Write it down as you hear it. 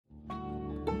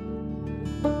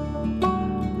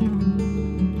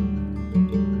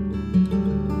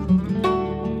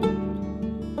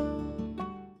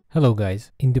Hello guys,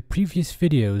 in the previous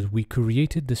videos we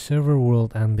created the server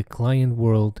world and the client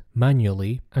world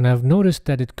manually, and I've noticed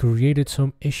that it created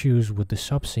some issues with the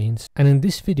subscenes, and in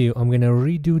this video I'm gonna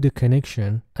redo the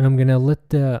connection and I'm gonna let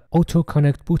the auto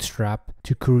connect Bootstrap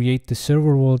to create the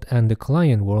server world and the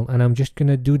client world, and I'm just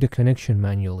gonna do the connection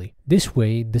manually. This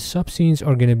way the subscenes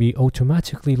are gonna be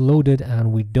automatically loaded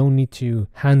and we don't need to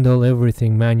handle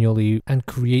everything manually and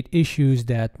create issues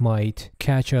that might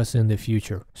catch us in the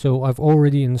future. So I've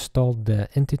already installed the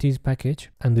entities package,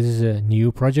 and this is a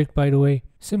new project by the way.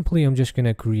 Simply I'm just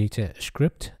gonna create a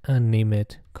script and name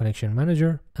it connection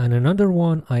manager, and another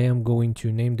one I am going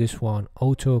to name this one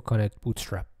auto connect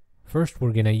bootstrap. First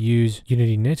we're gonna use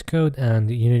Unity Netcode and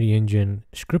Unity Engine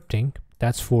scripting.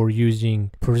 That's for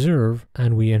using preserve,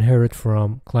 and we inherit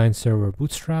from client server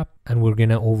bootstrap, and we're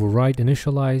gonna override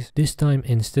initialize. This time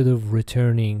instead of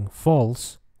returning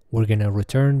false, we're gonna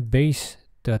return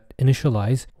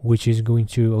base.initialize, which is going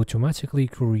to automatically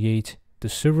create the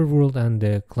server world and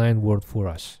the client world for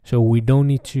us. So we don't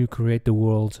need to create the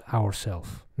worlds ourselves.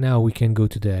 Now we can go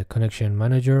to the connection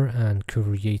manager and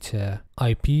create a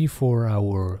IP for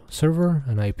our server,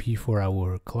 an IP for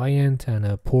our client, and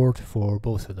a port for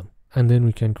both of them. And then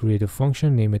we can create a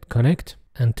function, name it connect.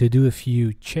 And to do a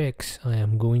few checks, I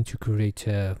am going to create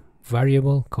a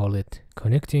variable, call it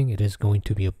connecting. It is going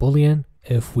to be a boolean.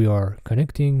 If we are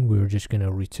connecting, we're just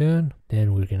gonna return.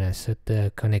 Then we're gonna set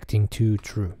the connecting to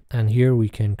true. And here we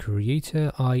can create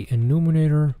a I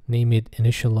enumerator, name it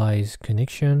initialize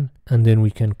connection, and then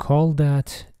we can call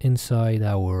that inside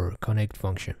our connect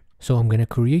function. So I'm gonna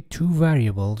create two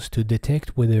variables to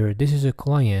detect whether this is a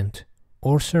client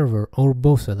or server or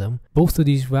both of them. Both of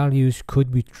these values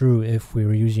could be true if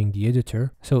we're using the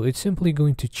editor. So it's simply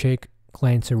going to check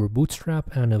client server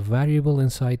bootstrap and a variable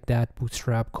inside that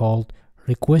bootstrap called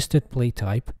requested play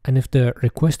type, and if the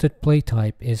requested play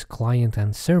type is client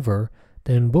and server,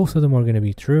 then both of them are going to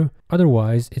be true.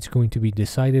 Otherwise it's going to be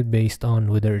decided based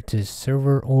on whether it is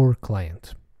server or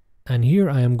client. And here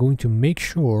I am going to make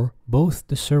sure both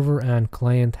the server and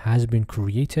client has been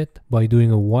created by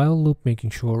doing a while loop, making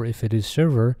sure if it is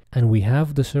server and we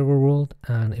have the server world,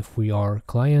 and if we are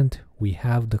client we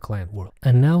have the client world.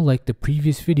 And now, like the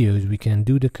previous videos, we can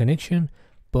do the connection,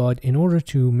 but in order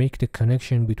to make the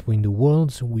connection between the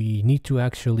worlds we need to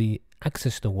actually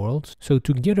access the worlds. So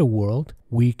to get a world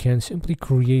we can simply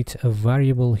create a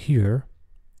variable here.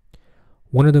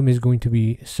 One of them is going to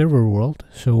be server world.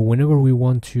 So whenever we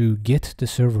want to get the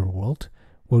server world,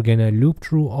 we're gonna loop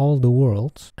through all the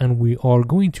worlds and we are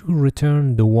going to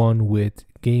return the one with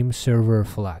game server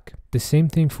flag. The same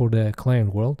thing for the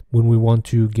client world. When we want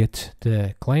to get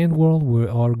the client world, we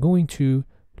are going to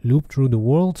loop through the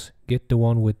worlds, get the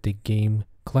one with the game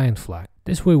client flag.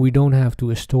 This way we don't have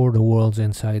to store the worlds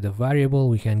inside a variable.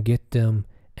 We can get them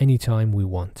anytime we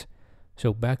want.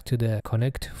 So back to the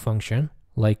connect function.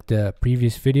 Like the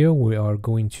previous video, we are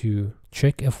going to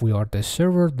check if we are the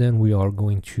server, then we are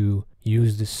going to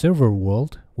use the server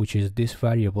world, which is this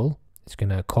variable. It's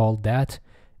gonna call that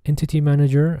entity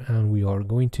manager, and we are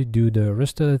going to do the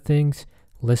rest of the things,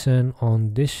 listen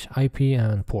on this IP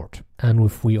and port. And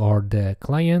if we are the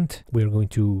client, we're going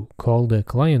to call the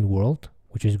client world,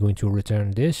 which is going to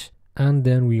return this, and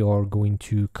then we are going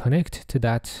to connect to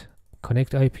that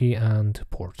connect IP and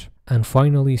port. And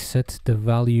finally set the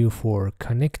value for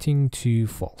connecting to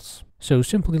false. So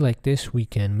simply like this we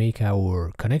can make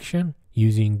our connection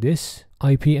using this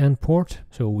IP and port.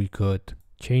 So we could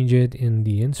change it in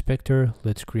the inspector.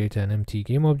 Let's create an empty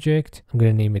game object. I'm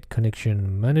going to name it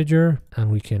connection manager,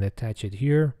 and we can attach it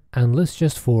here. And let's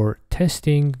just for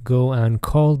testing go and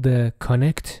call the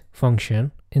connect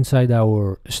function inside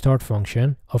our start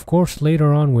function. Of course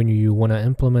later on when you want to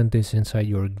implement this inside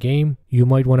your game, you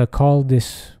might want to call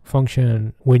this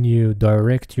function when you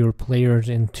direct your players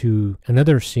into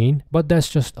another scene, but that's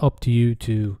just up to you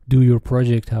to do your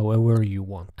project however you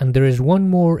want. And there is one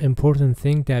more important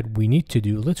thing that we need to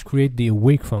do. Let's create the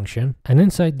awake function, and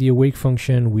inside the awake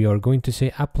function we are going to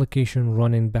say application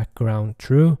run in background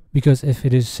true, because if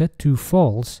it is set to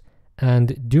false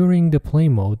and during the play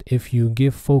mode if you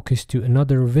give focus to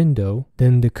another window,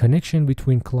 then the connection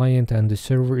between client and the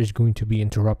server is going to be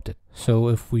interrupted. So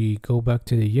if we go back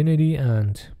to the Unity,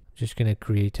 and just gonna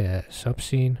create a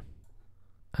subscene,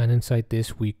 and inside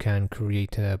this we can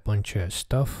create a bunch of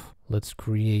stuff. Let's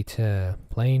create a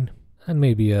plane and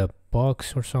maybe a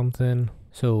box or something.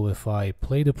 So if I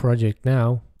play the project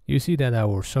now, you see that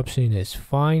our subscene is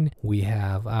fine. We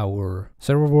have our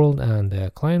server world and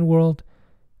the client world,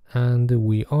 and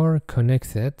we are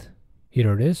connected.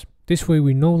 Here it is. This way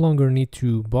we no longer need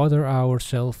to bother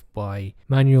ourselves by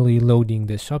manually loading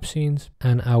the subscenes,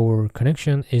 and our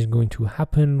connection is going to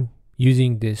happen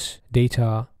using this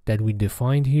data that we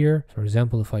defined here. For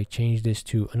example, if I change this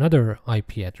to another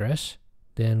IP address,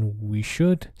 then we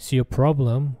should see a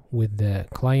problem with the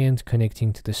client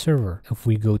connecting to the server. If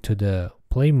we go to the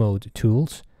play mode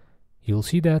tools, you'll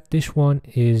see that this one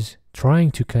is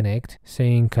trying to connect,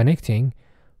 saying connecting,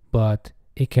 but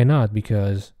it cannot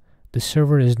because the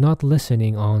server is not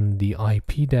listening on the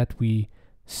IP that we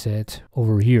set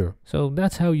over here. So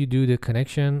that's how you do the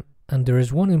connection. And there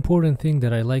is one important thing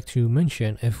that I like to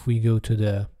mention. If we go to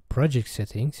the project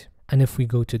settings and if we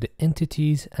go to the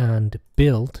entities and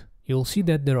build, you'll see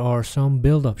that there are some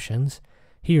build options.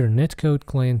 Here, Netcode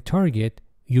client target,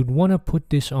 you'd want to put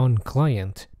this on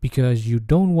client because you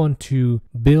don't want to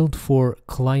build for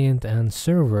client and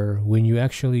server when you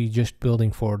actually just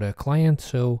building for the client.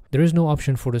 So there is no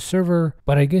option for the server,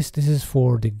 but I guess this is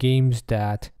for the games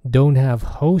that don't have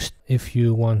host. If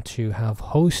you want to have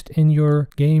host in your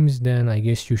games, then I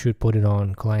guess you should put it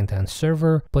on client and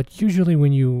server. But usually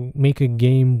when you make a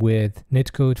game with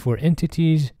Netcode for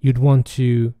entities, you'd want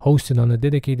to host it on a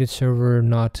dedicated server,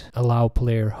 not allow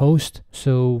player host.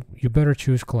 So you better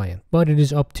choose client, but it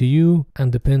is up to you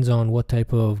and depends on what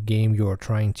type of game you're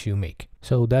trying to make.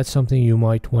 So that's something you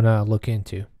might want to look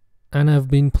into. And I've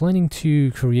been planning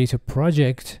to create a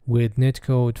project with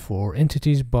Netcode for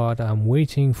entities, but I'm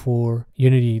waiting for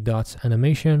Unity dots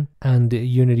animation and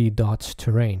Unity dots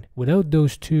terrain. Without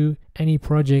those two, any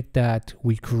project that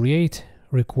we create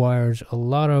requires a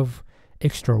lot of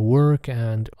extra work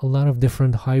and a lot of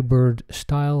different hybrid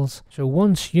styles. So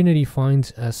once Unity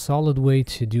finds a solid way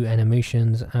to do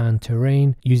animations and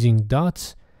terrain using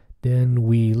dots, then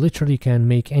we literally can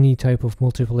make any type of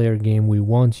multiplayer game we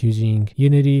want using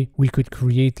Unity. We could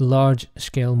create large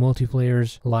scale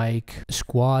multiplayers like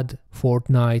Squad,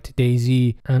 Fortnite,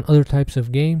 DayZ, and other types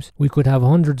of games. We could have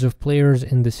hundreds of players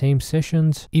in the same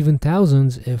sessions, even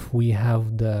thousands if we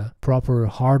have the proper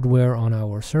hardware on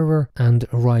our server and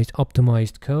right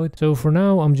optimized code. So for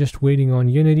now, I'm just waiting on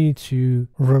Unity to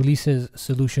release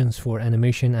solutions for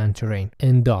animation and terrain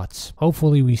in dots.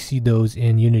 Hopefully we see those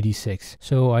in Unity 6.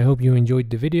 So I hope you enjoyed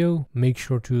the video. Make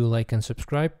sure to like and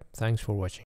subscribe. Thanks for watching.